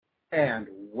and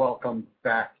welcome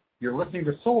back. You're listening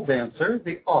to Soul Dancer,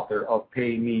 the author of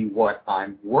Pay Me What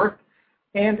I'm Worth.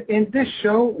 And in this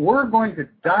show, we're going to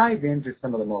dive into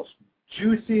some of the most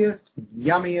juiciest,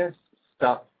 yummiest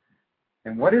stuff.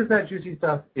 And what is that juicy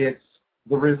stuff? It's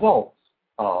the results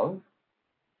of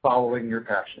following your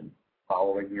passion,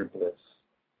 following your bliss.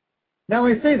 Now,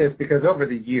 I say this because over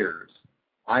the years,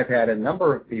 I've had a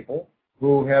number of people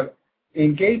who have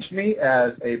engaged me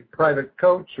as a private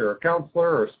coach or a counselor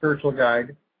or a spiritual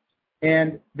guide,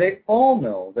 and they all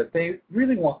know that they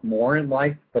really want more in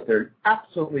life, but they're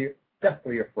absolutely,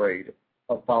 deathly afraid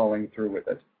of following through with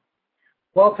it.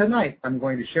 Well, tonight I'm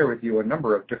going to share with you a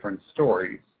number of different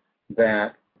stories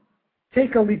that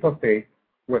take a leap of faith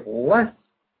with less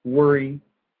worry,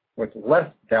 with less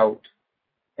doubt,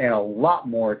 and a lot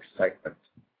more excitement.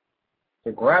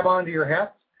 So grab onto your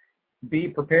hats, be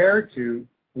prepared to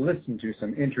listen to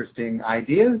some interesting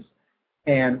ideas,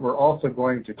 and we're also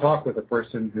going to talk with a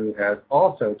person who has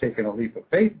also taken a leap of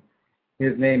faith.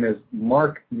 His name is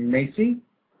Mark Macy.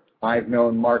 I've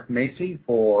known Mark Macy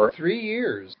for 3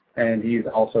 years. And he's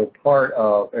also part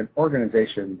of an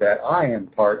organization that I am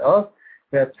part of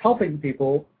that's helping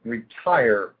people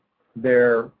retire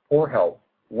their poor health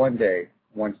one day,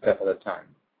 one step at a time.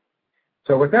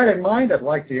 So with that in mind, I'd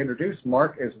like to introduce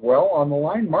Mark as well on the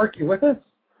line. Mark, you with us?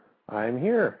 I'm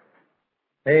here.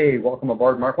 Hey, welcome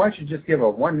aboard, Mark. Why don't you just give a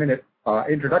 1-minute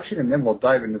introduction, and then we'll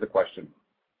dive into the question.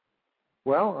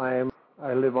 Well,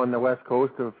 I live on the west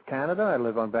coast of Canada. I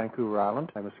live on Vancouver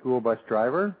Island. I'm a school bus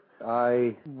driver.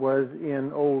 I was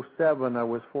in '07, I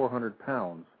was 400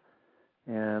 pounds.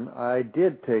 And I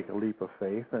did take a leap of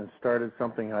faith and started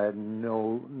something I had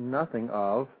nothing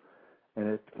of, and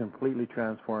it completely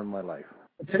transformed my life.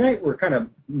 Tonight we're kind of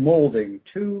molding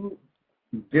two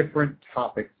different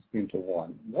topics into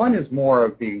one. One is more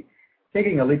of the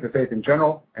taking a leap of faith in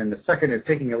general, and the second is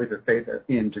taking a leap of faith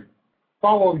into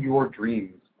follow your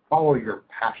dreams, follow your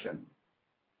passion.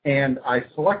 And I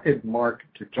selected Mark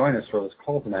to join us for this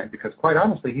call tonight because, quite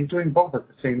honestly, he's doing both at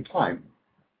the same time.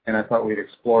 And I thought we'd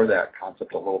explore that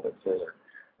concept a little bit further.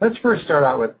 Let's first start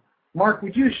out with, Mark,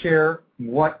 would you share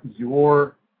what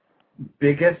your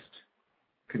biggest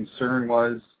concern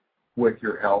was with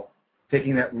your health,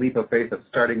 taking that leap of faith of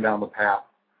starting down the path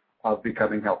of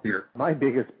becoming healthier? My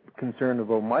biggest concern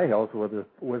about my health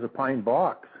was a pine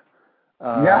box.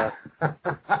 Yeah.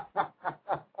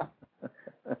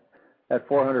 At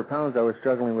 400 pounds, I was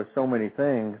struggling with so many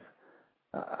things.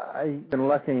 I've been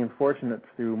lucky and fortunate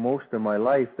through most of my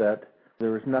life that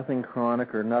there was nothing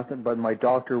chronic or nothing, but my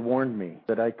doctor warned me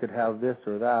that I could have this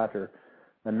or that or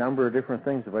a number of different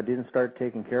things if I didn't start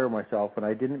taking care of myself, and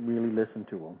I didn't really listen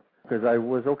to them because I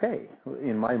was okay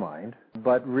in my mind.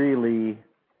 But really,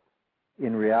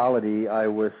 in reality, I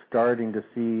was starting to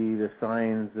see the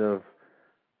signs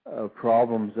of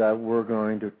problems that were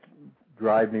going to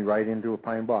drive me right into a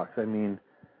pine box. I mean,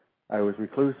 I was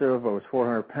reclusive, I was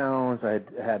 400 pounds, I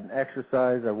hadn't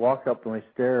exercised, I walked up my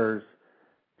stairs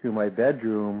to my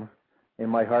bedroom, and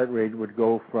my heart rate would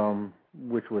go from,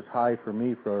 which was high for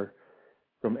me,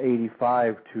 from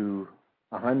 85 to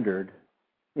 100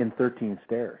 in 13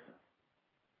 stairs.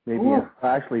 Maybe,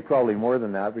 actually probably more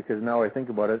than that, because now I think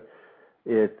about it,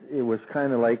 it was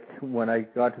kind of like when I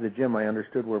got to the gym, I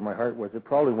understood where my heart was. It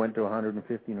probably went to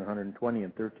 115 or 120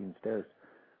 in 13 stairs.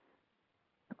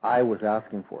 I was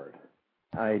asking for it.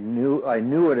 I knew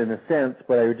it in a sense,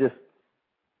 but I just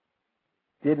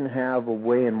didn't have a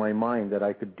way in my mind that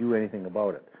I could do anything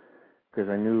about it, because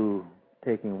I knew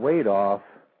taking weight off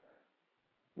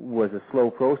was a slow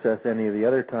process. Any of the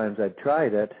other times I'd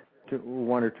tried it,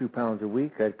 1 or 2 pounds a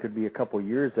week, I could be a couple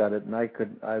years at it, and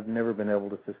I've never been able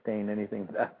to sustain anything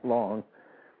that long,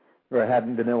 or I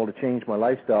hadn't been able to change my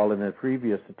lifestyle in the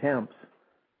previous attempts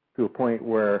to a point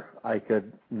where I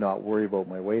could not worry about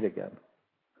my weight again.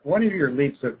 One of your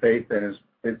leaps of faith, and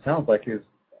it sounds like is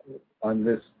on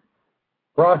this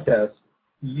process,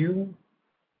 you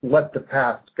let the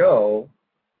past go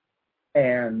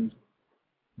and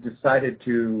decided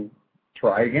to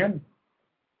try again.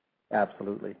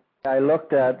 Absolutely. I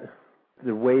looked at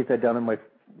the ways I'd done it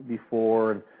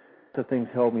before, and the things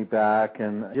held me back,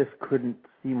 and I just couldn't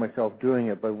see myself doing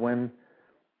it. But when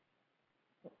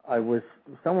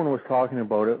someone was talking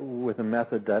about it with a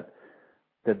method that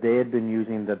they had been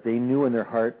using, that they knew in their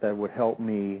heart that would help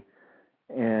me,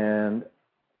 and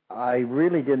I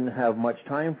really didn't have much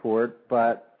time for it,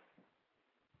 but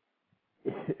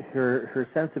her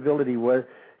sensibility was,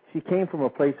 she came from a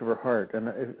place of her heart,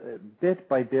 and bit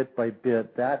by bit by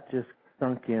bit, that just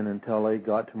sunk in until I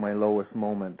got to my lowest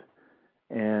moment.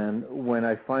 And when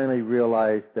I finally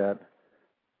realized that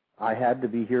I had to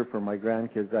be here for my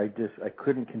grandkids. I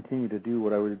couldn't continue to do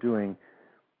what I was doing.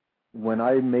 When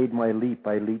I made my leap,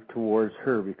 I leaped towards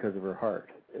her because of her heart.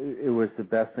 It was the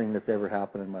best thing that's ever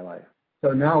happened in my life.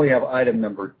 So now we have item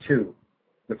number 2.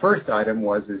 The first item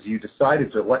was you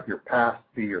decided to let your past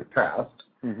be your past.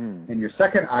 Mm-hmm. And your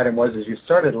second item was you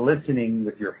started listening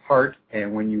with your heart,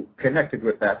 and when you connected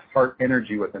with that heart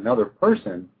energy with another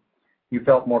person, you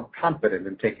felt more confident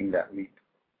in taking that leap.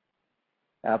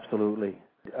 Absolutely.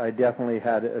 I definitely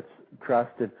had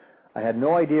trusted. I had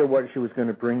no idea what she was going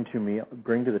to bring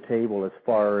to the table as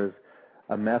far as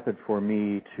a method for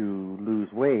me to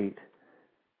lose weight,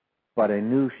 but I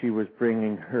knew she was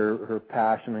bringing her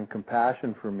passion and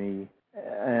compassion for me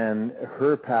and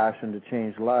her passion to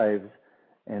change lives,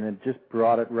 and it just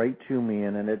brought it right to me,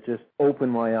 and it just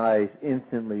opened my eyes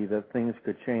instantly that things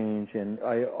could change. And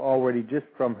I already, just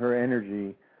from her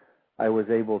energy, I was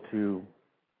able to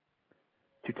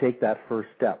take that first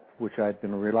step, which I'd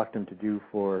been reluctant to do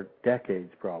for decades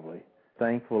probably.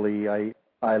 Thankfully,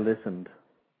 I listened.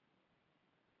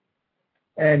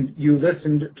 And you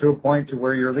listened to a point to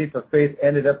where your leap of faith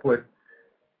ended up with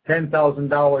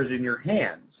 $10,000 in your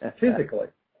hands, physically.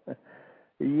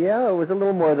 Yeah, it was a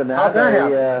little more than that. How'd that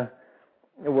happen?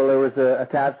 Well, there was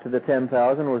attached to the $10,000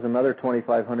 was another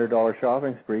 $2,500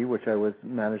 shopping spree, which I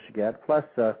managed to get, plus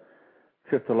a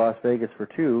trip to Las Vegas for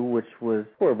 2, which was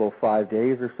for about 5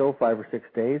 days or so, 5 or 6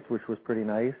 days, which was pretty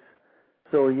nice.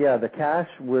 So yeah, the cash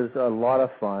was a lot of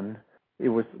fun. It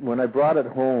was, when I brought it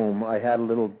home, I had a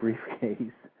little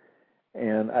briefcase,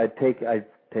 and I'd take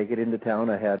it into town.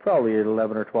 I had probably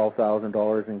 $11,000 or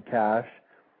 $12,000 in cash,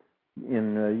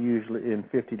 usually in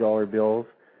 $50 bills,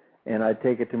 and I'd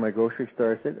take it to my grocery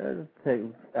store. I said,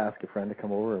 ask a friend to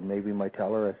come over, or maybe my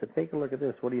teller. I said, take a look at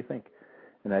this. What do you think?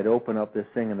 And I'd open up this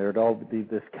thing, and there'd all be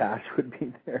this cash would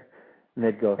be there, and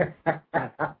they'd go,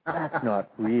 "That's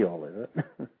not real, is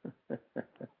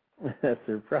it?"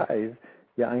 Surprise!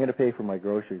 Yeah, I'm going to pay for my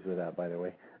groceries with that, by the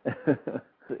way.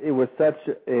 It was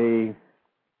there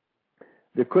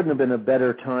couldn't have been a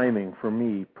better timing for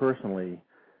me personally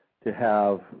to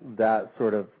have that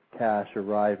sort of cash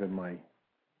arrive on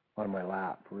my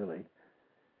lap, really.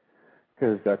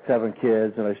 Because I've got 7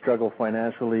 kids, and I struggle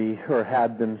financially, or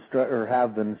have been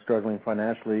struggling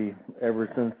financially ever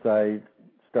since I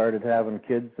started having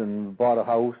kids and bought a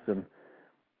house, and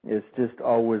it's just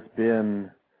always been,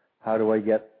 how do I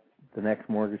get the next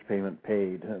mortgage payment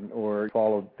paid, or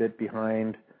fall a bit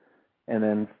behind, and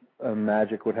then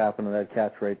magic would happen and I'd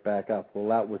catch right back up. Well,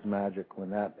 that was magic when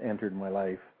that entered my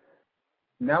life.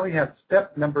 Now we have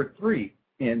step number 3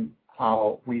 in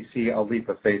how we see a leap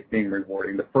of faith being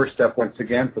rewarding. The first step, once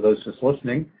again, for those just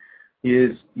listening,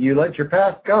 is you let your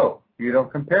past go. You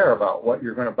don't compare about what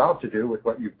you're about to do with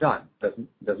what you've done. Doesn't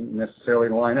necessarily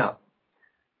line up.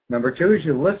 Number 2 is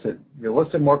you listen. You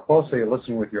listen more closely. You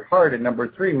listen with your heart. And number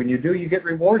 3, when you do, you get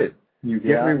rewarded. You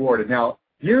get rewarded. Now,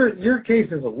 your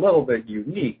case is a little bit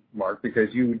unique, Mark,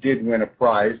 because you did win a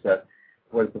prize that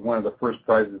was one of the first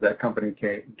prizes that company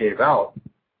gave out.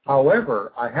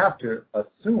 However, I have to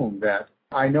assume that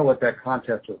I know what that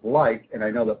contest was like, and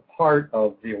I know that part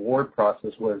of the award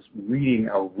process was reading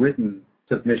a written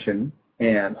submission,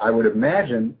 and I would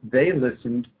imagine they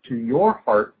listened to your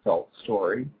heartfelt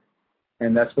story,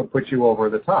 and that's what put you over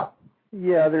the top.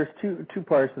 Yeah, there's two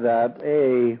parts to that.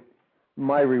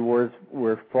 My rewards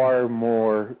were far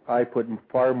more, I put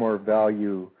far more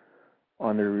value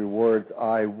on the rewards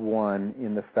I won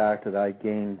in the fact that I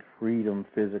gained freedom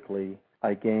physically.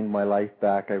 I gained my life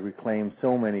back. I reclaimed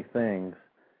so many things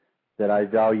that I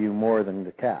value more than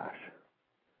the cash.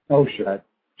 Oh, sure.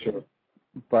 Sure.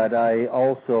 But I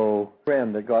also, a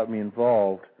friend that got me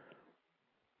involved,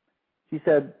 she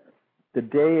said the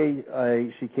day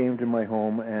she came to my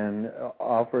home and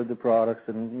offered the products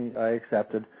and I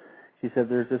accepted, she said,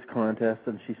 there's this contest,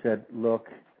 and she said, look,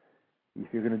 if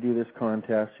you're going to do this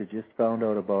contest, you just found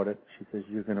out about it, she says,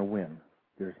 you're going to win.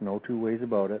 There's no two ways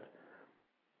about it.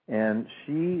 And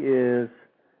she's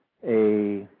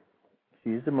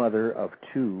the mother of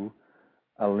 2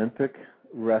 Olympic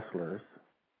wrestlers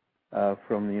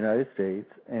from the United States,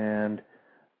 and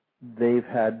they've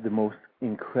had the most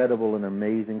incredible and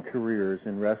amazing careers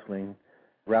in wrestling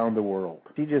around the world.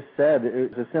 She just said,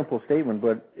 it was a simple statement,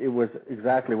 but it was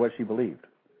exactly what she believed.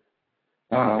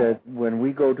 Uh-huh. She said, when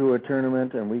we go to a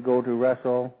tournament and we go to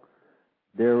wrestle,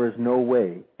 there is no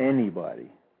way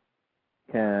anybody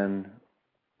can,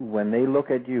 when they look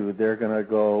at you, they're going to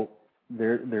go,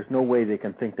 there's no way they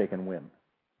can think they can win.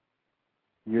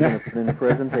 You're going to put in a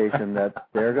presentation that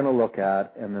they're going to look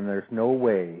at, and then there's no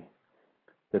way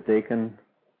that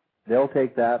they'll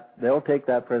take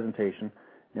that presentation,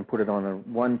 and put it on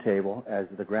one table as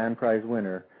the grand prize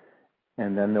winner,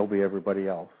 and then there'll be everybody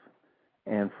else.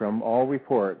 And from all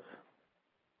reports,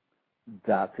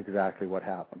 that's exactly what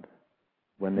happened.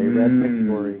 When they read the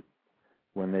story,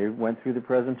 when they went through the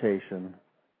presentation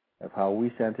of how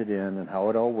we sent it in and how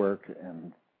it all worked,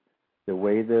 and the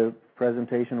way the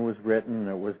presentation was written,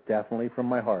 it was definitely from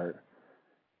my heart,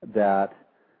 that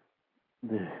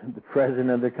the president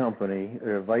of the company,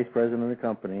 or vice president of the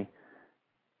company,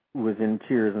 was in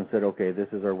tears and said, okay, this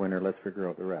is our winner, let's figure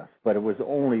out the rest. But it was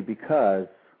only because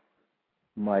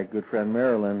my good friend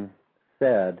Marilyn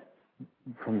said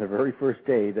from the very first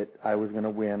day that I was going to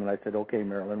win, and I said, okay,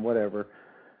 Marilyn, whatever.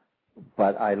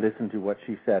 But I listened to what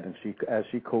she said, and as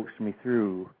she coaxed me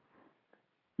through,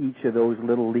 each of those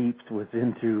little leaps was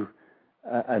into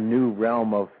a new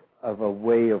realm of a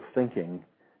way of thinking,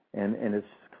 and it's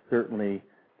certainly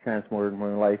transformed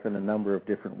my life in a number of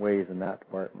different ways in that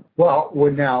department. Well,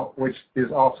 now, which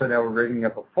is also now we're bringing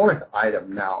up a fourth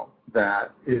item now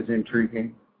that is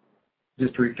intriguing.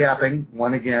 Just recapping,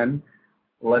 one again,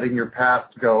 letting your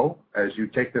past go as you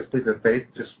take this leap of faith.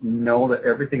 Just know that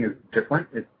everything is different.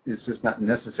 It's just not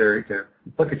necessary to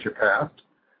look at your past.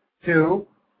 2,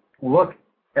 look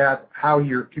at how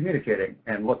you're communicating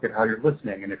and look at how you're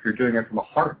listening. And if you're doing it from a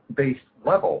heart-based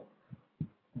level,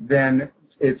 then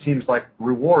it seems like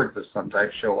rewards of some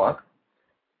type show up.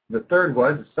 The third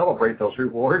was to celebrate those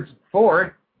rewards.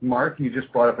 4, Mark, you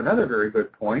just brought up another very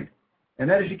good point, and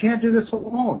that is you can't do this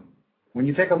alone. When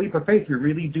you take a leap of faith, you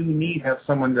really do need to have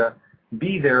someone to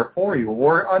be there for you,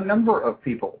 or a number of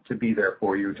people to be there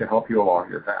for you to help you along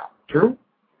your path. True?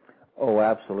 Oh,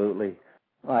 absolutely.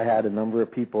 I had a number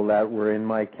of people that were in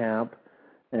my camp,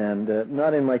 and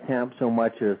not in my camp so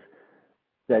much as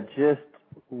that just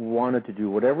wanted to do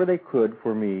whatever they could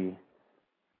for me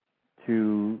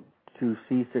to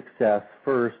see success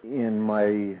first in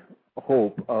my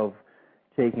hope of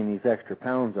taking these extra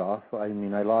pounds off. I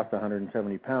mean, I lost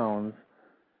 170 pounds,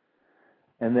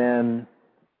 and then,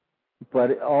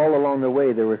 but all along the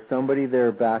way, there was somebody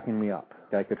there backing me up.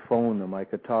 I could phone them, I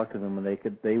could talk to them, and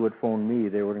they would phone me,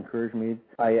 they would encourage me.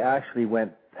 I actually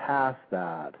went past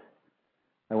that.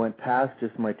 I went past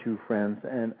just my 2 friends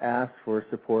and asked for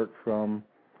support from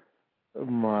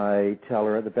my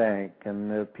teller at the bank and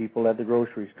the people at the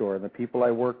grocery store and the people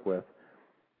I work with.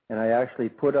 And I actually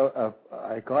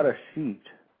I got a sheet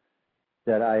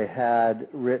that I had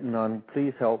written on,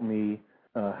 please help me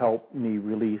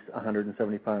release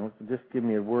 170 pounds. Just give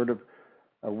me a word of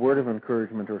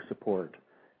encouragement or support.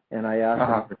 And I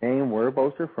asked them their name,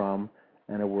 whereabouts they're from,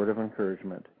 and a word of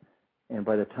encouragement. And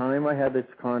by the time I had this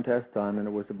contest done, and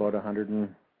it was about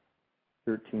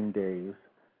 113 days,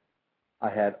 I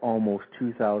had almost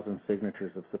 2,000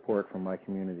 signatures of support from my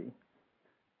community.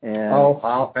 And oh,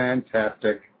 how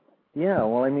fantastic. Yeah,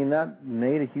 well, I mean, that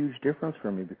made a huge difference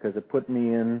for me because it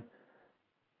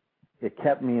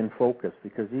kept me in focus,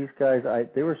 because these guys,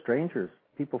 they were strangers,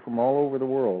 people from all over the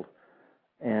world,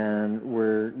 and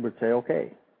would say,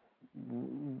 okay,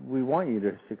 we want you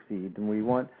to succeed,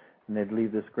 and they'd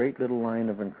leave this great little line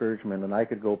of encouragement, and I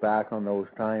could go back on those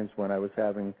times when I was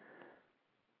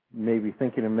maybe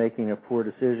thinking of making a poor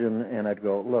decision, and I'd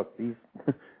go, look,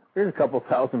 there's a couple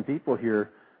thousand people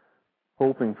here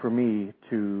hoping for me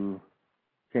to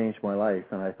change my life,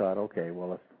 and I thought, okay,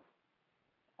 well,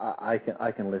 I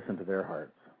can listen to their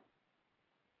hearts.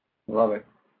 Love it.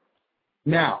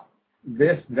 Now,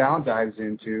 this now dives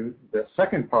into the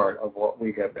second part of what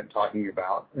we have been talking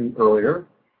about earlier,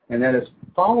 and that is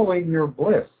following your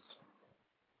bliss.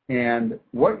 And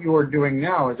what you're doing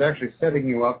now is actually setting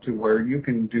you up to where you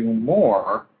can do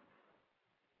more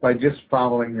by just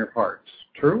following your heart.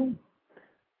 True?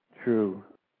 True.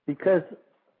 Because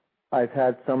I've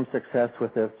had some success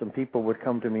with this, and people would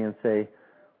come to me and say,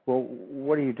 well,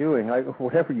 what are you doing?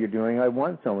 Whatever you're doing, I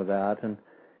want some of that.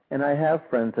 And I have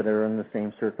friends that are in the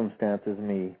same circumstance as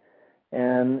me.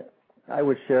 And I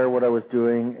would share what I was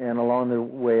doing, and along the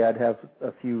way I'd have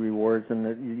a few rewards, and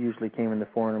it usually came in the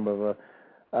form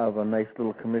of a nice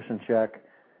little commission check.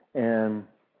 And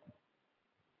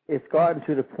it's gotten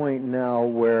to the point now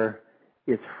where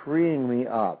it's freeing me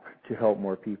up to help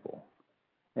more people.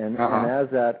 And as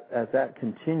that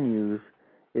continues,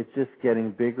 it's just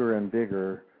getting bigger and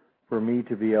bigger for me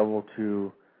to be able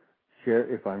to share.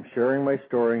 If I'm sharing my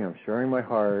story, I'm sharing my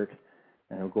heart,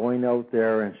 and I'm going out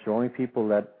there and showing people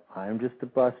that I'm just a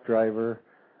bus driver.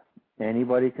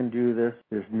 Anybody can do this.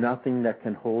 There's nothing that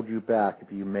can hold you back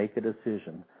if you make a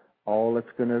decision. All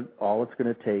it's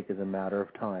gonna take is a matter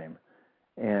of time.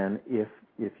 And if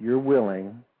you're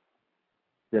willing,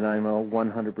 then I'm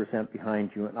 100%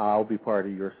 behind you, and I'll be part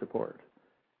of your support.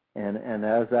 And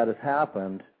as that has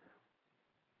happened,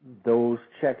 those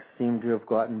checks seem to have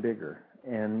gotten bigger,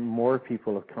 and more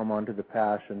people have come onto the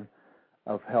passion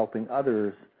of helping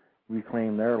others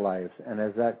reclaim their lives. And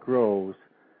as that grows,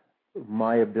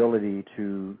 my ability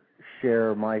to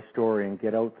share my story and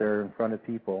get out there in front of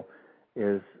people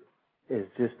is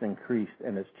just increased,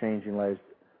 and it's changing lives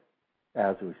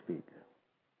as we speak.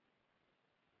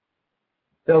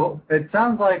 So it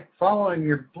sounds like following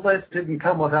your bliss didn't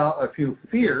come without a few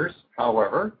fears,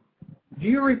 however. Do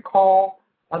you recall,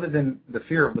 other than the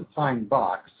fear of the pine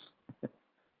box,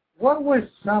 what was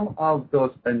some of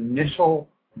those initial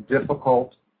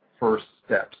difficult first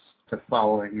steps to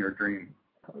following your dream?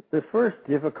 The first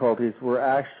difficulties were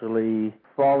actually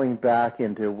falling back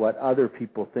into what other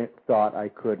people thought I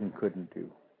could and couldn't do.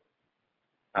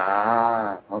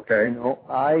 Ah, okay. You know,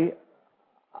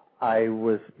 I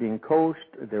was being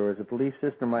coached. There was a belief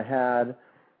system I had.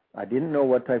 I didn't know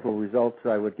what type of results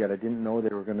I would get. I didn't know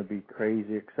they were going to be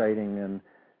crazy, exciting, and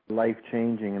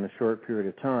life-changing in a short period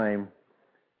of time.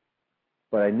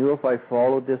 But I knew if I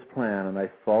followed this plan and I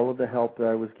followed the help that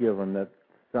I was given, that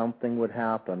something would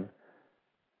happen.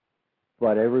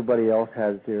 But everybody else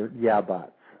has their yeah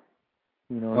buts.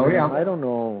 You know, oh, yeah. I don't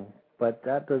know, but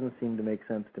that doesn't seem to make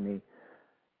sense to me.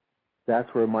 That's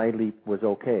where my leap was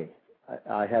okay.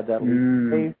 I had that leap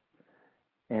of faith,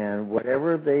 and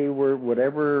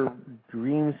whatever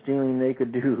dream stealing they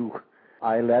could do,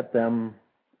 I let them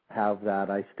have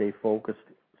that. I stay focused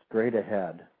straight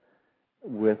ahead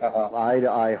with eye to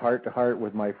eye, heart to heart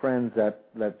with my friends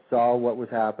that saw what was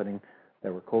happening,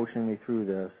 that were coaching me through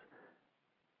this.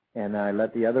 And I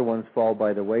let the other ones fall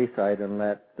by the wayside and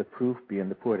let the proof be in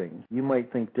the pudding. You might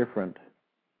think different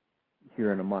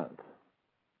here in a month,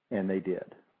 and they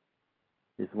did.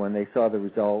 Is when they saw the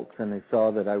results and they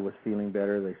saw that I was feeling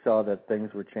better, they saw that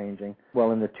things were changing.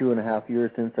 Well, in the 2.5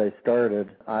 years since I started,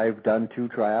 I've done 2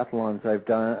 triathlons. I've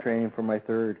done training for my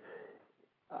 3rd.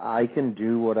 I can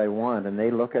do what I want, and they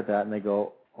look at that and they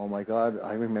go, oh my God,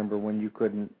 I remember when you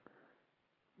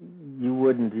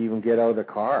wouldn't even get out of the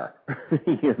car,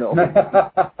 you know.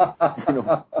 You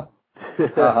know,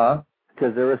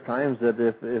 because there was times that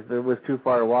if it was too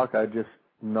far to walk, I just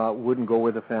wouldn't go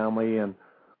with the family,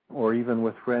 or even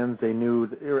with friends they knew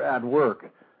at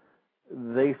work.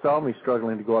 They saw me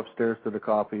struggling to go upstairs to the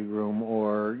coffee room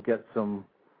or get some,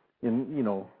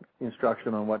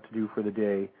 instruction on what to do for the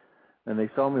day, and they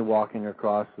saw me walking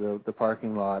across the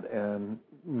parking lot and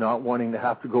not wanting to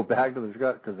have to go back to the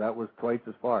truck because that was twice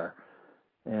as far.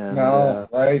 And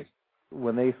right.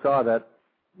 When they saw that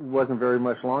it wasn't very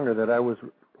much longer, that I was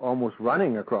almost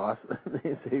running across,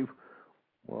 they say,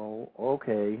 well,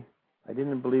 okay, I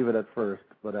didn't believe it at first,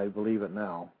 but I believe it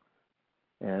now.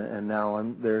 And now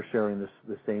they're sharing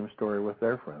the same story with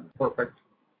their friends. Perfect.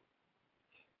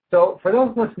 So for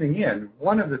those listening in,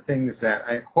 one of the things that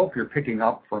I hope you're picking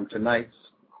up from tonight's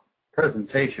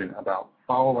presentation about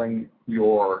following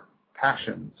your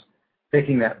passions,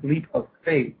 taking that leap of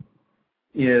faith,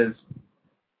 is,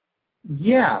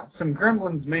 yeah, some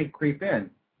gremlins may creep in.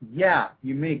 Yeah,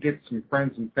 you may get some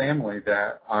friends and family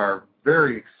that are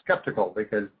very skeptical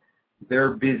because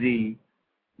they're busy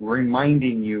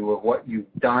reminding you of what you've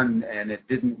done and it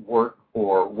didn't work,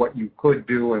 or what you could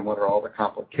do and what are all the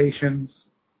complications.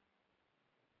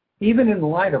 Even in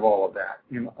light of all of that,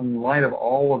 in light of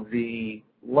all of the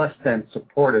less than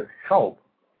supportive help,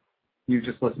 you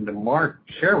just listened to Mark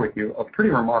share with you a pretty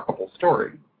remarkable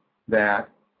story that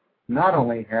not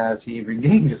only has he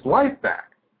regained his life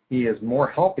back, he is more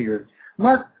healthier.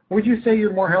 Mark, would you say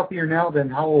you're more healthier now than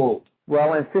how old?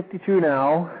 Well, I'm 52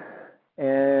 now,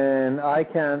 and I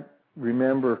can't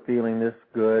remember feeling this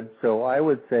good, so I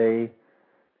would say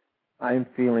I'm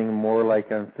feeling more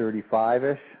like I'm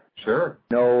 35-ish. Sure.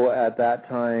 No, at that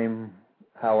time,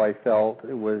 how I felt,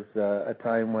 it was a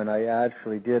time when I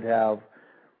actually did have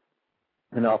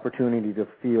an opportunity to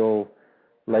feel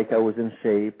like I was in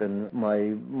shape, and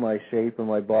my shape and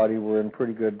my body were in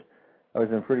pretty good. I was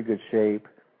in pretty good shape.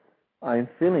 I'm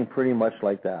feeling pretty much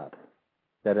like that.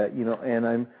 But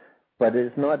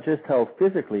it's not just how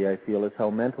physically I feel; it's how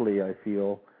mentally I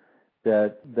feel.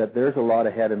 That there's a lot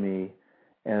ahead of me,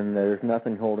 and there's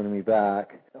nothing holding me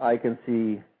back. I can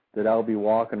see that I'll be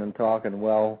walking and talking.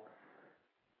 Well,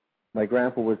 my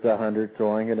grandpa was 100,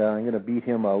 so I'm gonna beat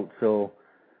him out. So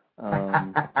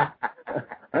I'm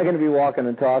gonna be walking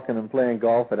and talking and playing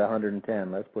golf at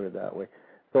 110. Let's put it that way.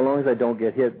 So long as I don't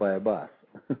get hit by a bus.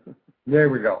 There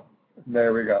we go.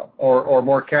 Or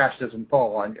more cash doesn't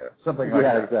fall on you. Something like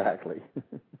that. Yeah, exactly.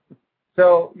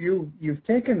 So you've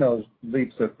taken those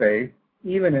leaps of faith,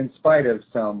 even in spite of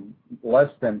some less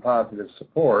than positive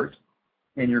support,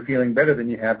 and you're feeling better than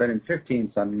you have been in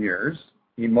 15 some years,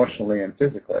 emotionally and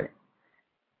physically.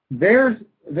 there's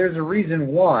a reason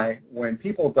why when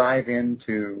people dive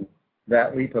into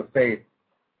that leap of faith,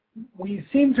 we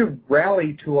seem to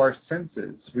rally to our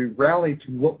senses. We rally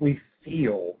to what we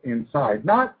feel inside,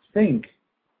 not think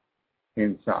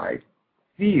inside,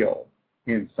 feel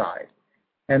inside.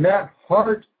 And that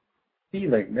heart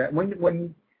feeling, that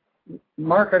when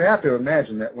Mark, I'd have to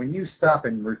imagine that when you stop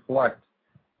and reflect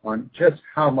on just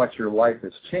how much your life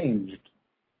has changed,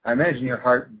 I imagine your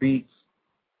heart beats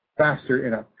faster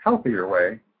in a healthier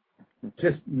way,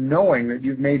 just knowing that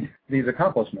you've made these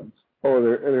accomplishments. Oh,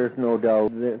 there's no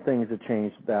doubt that things have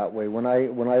changed that way. When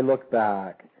I look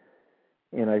back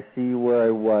and I see where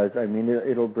I was, I mean,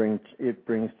 it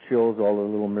brings chills, all the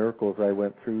little miracles I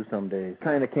went through some days. It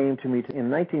kind of came to me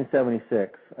in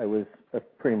 1976. I was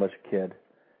pretty much a kid,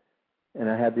 and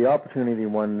I had the opportunity to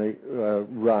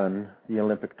run the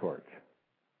Olympic torch.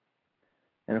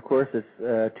 And of course, it's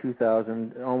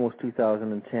almost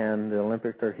 2010. The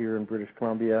Olympics are here in British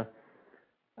Columbia,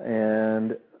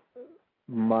 and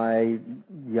my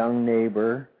young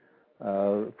neighbor,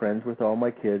 friends with all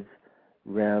my kids,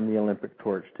 ran the Olympic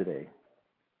torch today.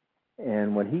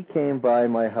 And when he came by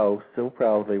my house so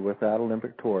proudly with that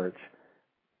Olympic torch,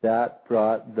 that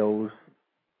brought those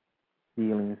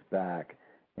feelings back.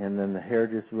 And then the hair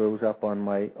just rose up on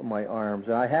my arms.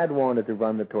 And I had wanted to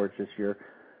run the torch this year,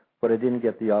 but I didn't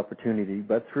get the opportunity.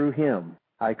 But through him,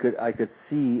 I could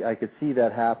see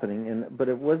that happening. But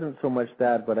it wasn't so much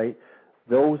that, but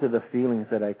those are the feelings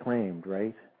that I claimed,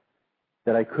 right?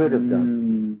 That I could have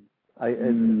done.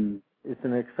 It's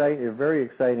a very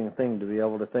exciting thing to be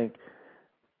able to think.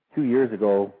 2 years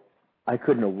ago, I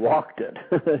couldn't have walked it.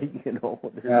 There's no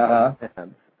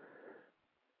chance.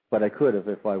 But I could have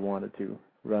if I wanted to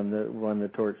run the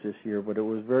torch this year. But it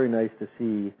was very nice to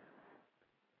see.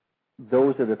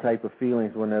 Those are the type of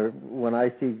feelings when I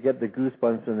get the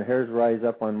goosebumps and the hairs rise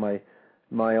up on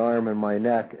my arm and my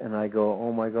neck, and I go,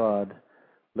 oh my God,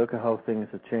 look at how things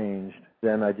have changed.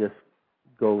 Then I just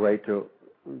go right to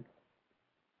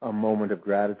a moment of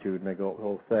gratitude, and I go,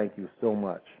 oh, thank you so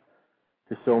much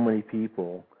to so many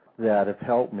people that have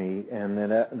helped me, and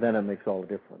then it makes all the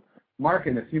difference. Mark,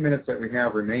 in the few minutes that we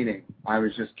have remaining, I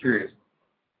was just curious.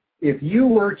 If you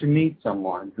were to meet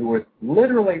someone who was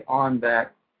literally on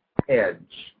that edge,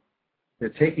 they're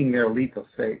taking their leap of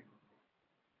faith,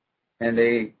 and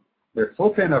they're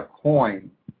flipping a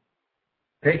coin,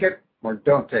 take it or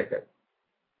don't take it,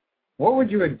 what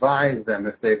would you advise them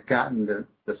if they've gotten the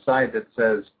side that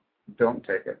says don't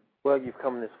take it? Well, you've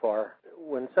come this far.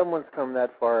 When someone's come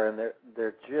that far and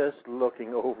they're just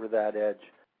looking over that edge,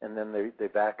 and then they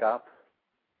back up,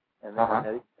 and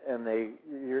then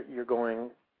you're going,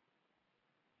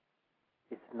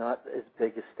 it's not as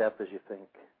big a step as you think.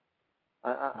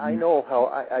 I know how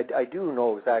I do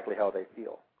know exactly how they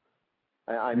feel.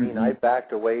 I mean, I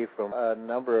backed away from a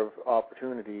number of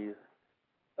opportunities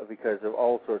because of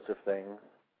all sorts of things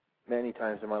many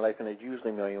times in my life, and it's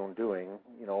usually my own doing.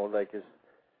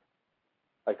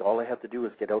 Like all I have to do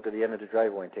is get out to the end of the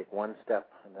driveway and take one step,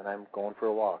 and then I'm going for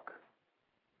a walk.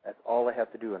 That's all I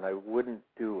have to do, and I wouldn't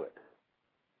do it.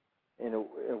 And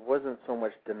it wasn't so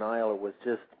much denial. It was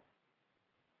just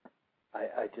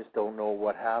I just don't know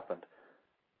what happened.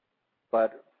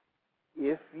 But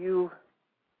if you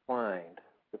find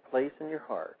the place in your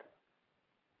heart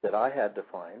that I had to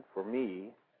find, for me,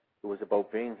 it was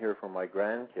about being here for my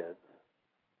grandkids,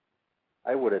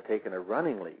 I would have taken a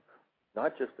running leap,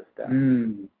 not just a step,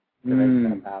 to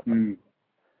make that happen.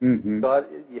 But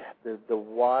the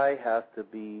why has to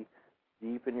be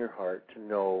deep in your heart to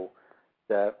know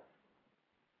that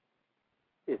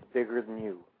it's bigger than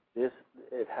you.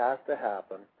 It has to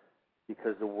happen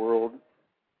because the world,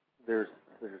 there's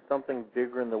something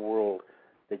bigger in the world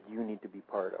that you need to be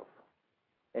part of,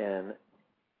 and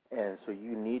so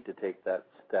you need to take that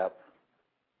step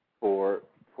for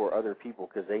other people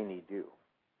because they need you.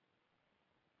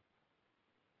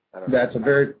 That's a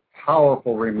very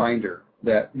powerful reminder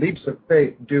that leaps of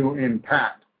faith do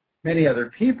impact many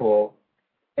other people,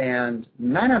 and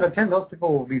 9 out of 10 those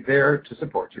people will be there to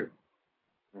support you.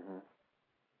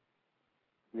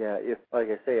 Yeah, like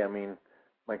I say, I mean,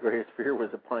 my greatest fear was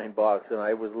a pine box, and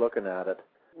I was looking at it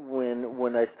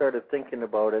when I started thinking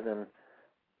about it, and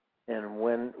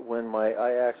when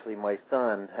my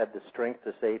son had the strength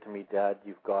to say to me, Dad,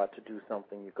 you've got to do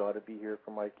something, you've got to be here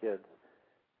for my kids,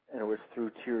 and it was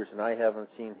through tears, and I haven't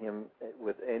seen him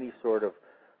with any sort of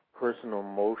personal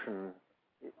emotion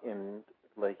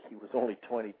like he was only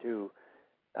 22.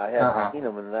 I haven't seen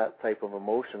him in that type of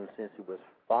emotion since he was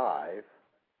 5.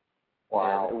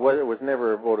 Wow. And it was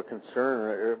never about a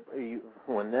concern.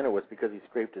 Then it was because he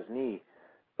scraped his knee.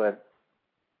 But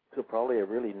to probably have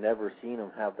really never seen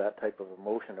him have that type of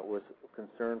emotion. It was a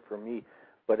concern for me.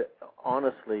 But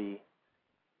honestly,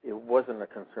 it wasn't a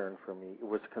concern for me. It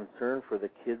was a concern for the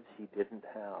kids he didn't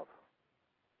have.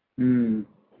 Mm.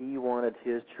 He wanted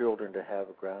his children to have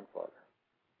a grandfather.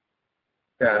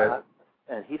 Got it.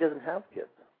 And he doesn't have kids.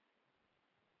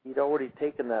 He'd already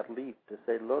taken that leap to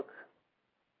say, look,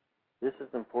 this is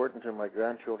important to my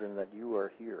grandchildren that you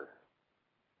are here.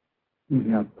 Mm-hmm.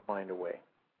 We have to find a way.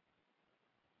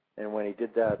 And when he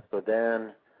did that, so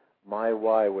then my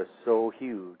why was so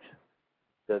huge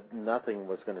that nothing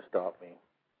was going to stop me.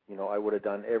 You know, I would have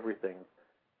done everything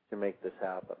to make this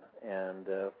happen. And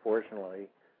fortunately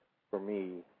for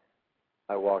me,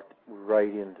 I walked right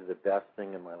into the best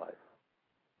thing in my life.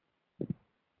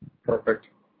 Perfect.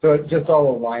 So it just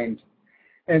all aligned.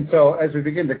 And so as we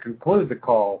begin to conclude the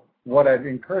call, what I'd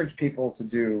encourage people to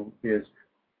do is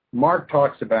Mark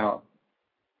talks about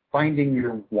finding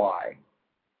your why.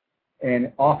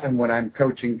 And often when I'm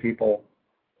coaching people,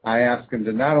 I ask them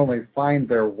to not only find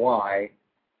their why,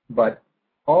 but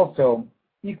also,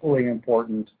 equally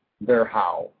important, their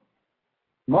how.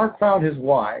 Mark found his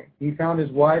why. He found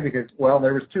his why because, well,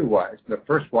 there was two whys. The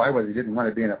first why was he didn't want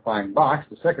to be in a fine box.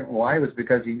 The second why was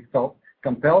because he felt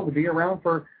compelled to be around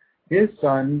for his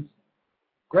son's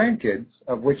grandkids,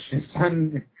 of which his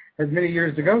son has many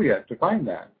years to go yet to find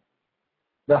that.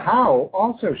 The how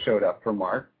also showed up for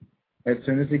Mark as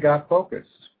soon as he got focused.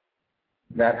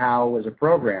 That how was a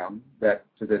program that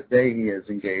to this day he is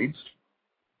engaged,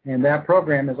 and that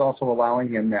program is also allowing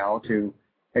him now to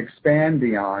expand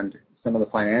beyond some of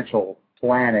the financial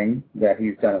planning that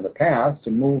he's done in the past to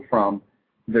move from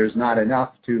there's not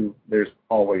enough to there's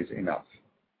always enough.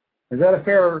 Is that a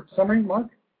fair summary, Mark?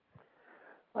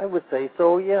 I would say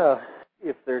so, yeah.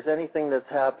 If there's anything that's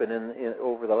happened in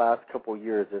over the last couple of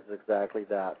years, it's exactly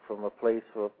that. From a place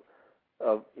of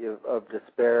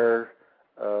despair,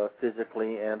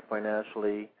 physically and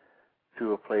financially,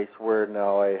 to a place where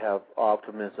now I have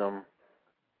optimism,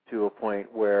 to a point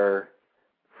where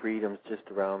freedom's just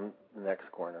around the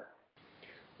next corner.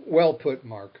 Well put,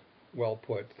 Mark. Well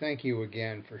put. Thank you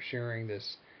again for sharing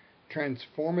this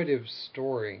transformative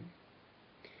story.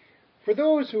 For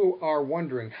those who are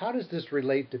wondering, how does this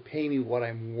relate to Pay Me What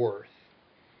I'm Worth?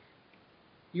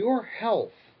 Your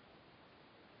health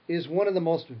is one of the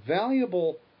most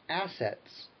valuable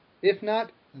assets, if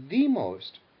not the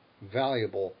most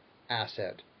valuable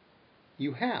asset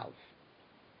you have.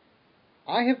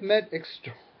 I have met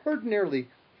extraordinarily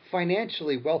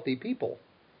financially wealthy people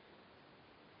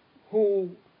who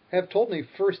have told me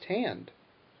firsthand,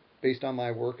 based on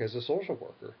my work as a social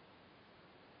worker,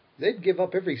 they'd give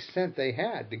up every cent they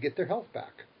had to get their health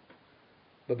back.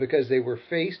 But because they were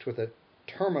faced with a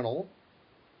terminal,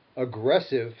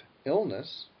 aggressive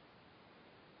illness,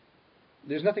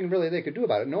 there's nothing really they could do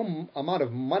about it. No amount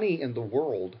of money in the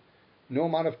world, no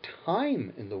amount of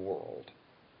time in the world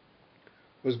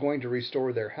was going to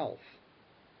restore their health.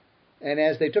 And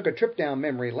as they took a trip down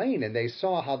memory lane and they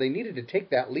saw how they needed to take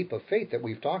that leap of faith that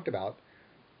we've talked about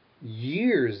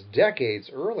years, decades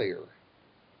earlier,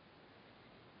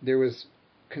 there was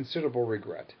considerable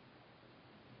regret.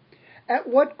 At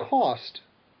what cost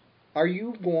are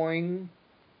you going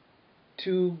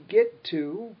to get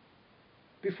to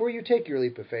before you take your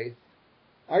leap of faith?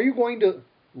 Are you going to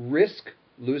risk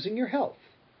losing your health?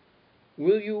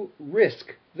 Will you risk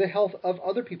the health of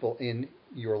other people in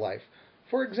your life?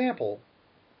 For example,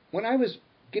 when I was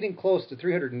getting close to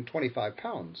 325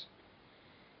 pounds,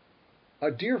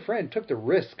 a dear friend took the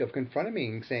risk of confronting me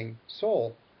and saying,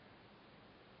 Sol,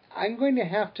 I'm going to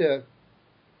have to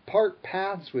part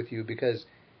paths with you because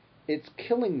it's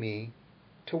killing me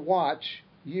to watch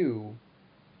you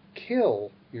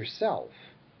kill yourself.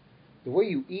 The way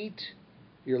you eat,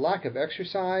 your lack of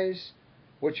exercise,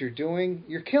 what you're doing,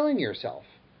 you're killing yourself.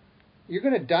 You're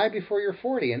going to die before you're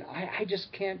 40, and I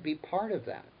just can't be part of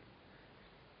that.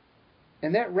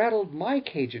 And that rattled my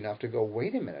cage enough to go,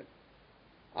 wait a minute.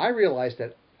 I realized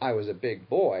that I was a big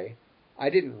boy. I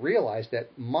didn't realize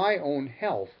that my own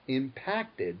health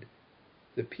impacted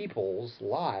the people's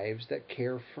lives that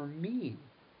care for me.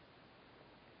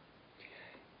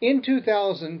 In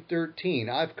 2013,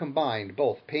 I've combined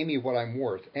both Pay Me What I'm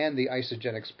Worth and the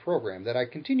Isagenix program that I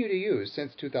continue to use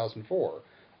since 2004.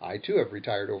 I, too, have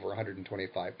retired over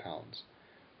 125 pounds.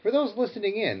 For those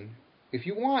listening in, if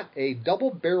you want a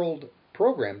double-barreled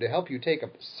program to help you take a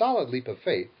solid leap of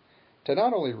faith to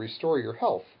not only restore your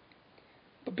health,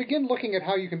 but begin looking at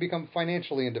how you can become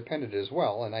financially independent as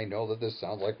well, and I know that this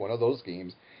sounds like one of those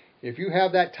schemes. If you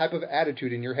have that type of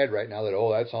attitude in your head right now that,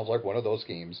 oh, that sounds like one of those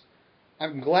schemes,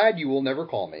 I'm glad you will never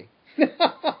call me.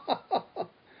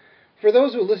 For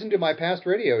those who listen to my past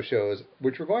radio shows,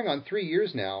 which we're going on 3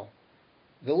 years now,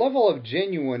 the level of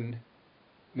genuine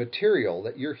material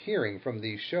that you're hearing from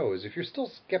these shows, if you're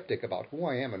still skeptic about who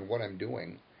I am and what I'm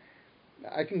doing,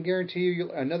 I can guarantee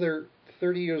you another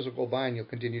 30 years will go by and you'll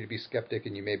continue to be skeptic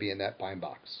and you may be in that pine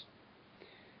box.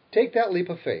 Take that leap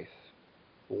of faith.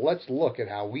 Let's look at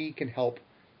how we can help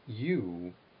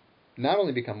you not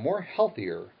only become more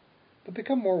healthier, but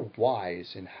become more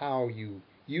wise in how you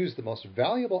use the most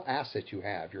valuable asset you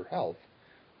have, your health,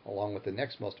 along with the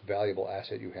next most valuable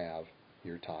asset you have,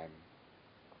 your time.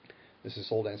 This is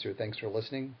Soul Dancer. Thanks for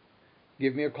listening.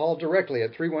 Give me a call directly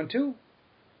at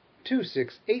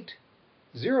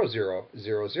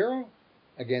 312-268-0000.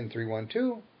 Again,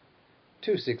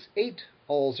 312-268,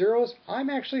 all zeros. I'm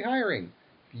actually hiring.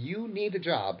 If you need a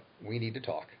job, we need to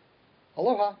talk.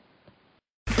 Aloha.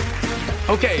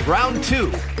 Okay, round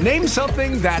 2. Name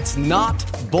something that's not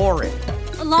boring.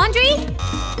 A laundry?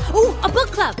 Ooh, a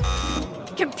book club.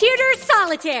 Computer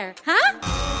solitaire, huh?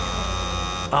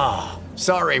 Ah,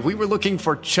 sorry, we were looking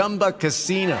for Chumba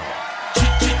Casino.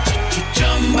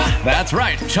 That's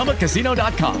right,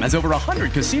 ChumbaCasino.com has over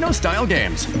 100 casino-style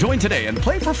games. Join today and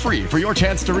play for free for your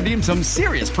chance to redeem some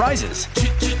serious prizes.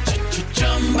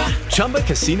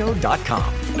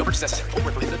 ChumbaCasino.com. No purchase necessary. Void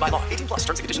where prohibited by law. 18+ terms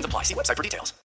and conditions apply. See website for details.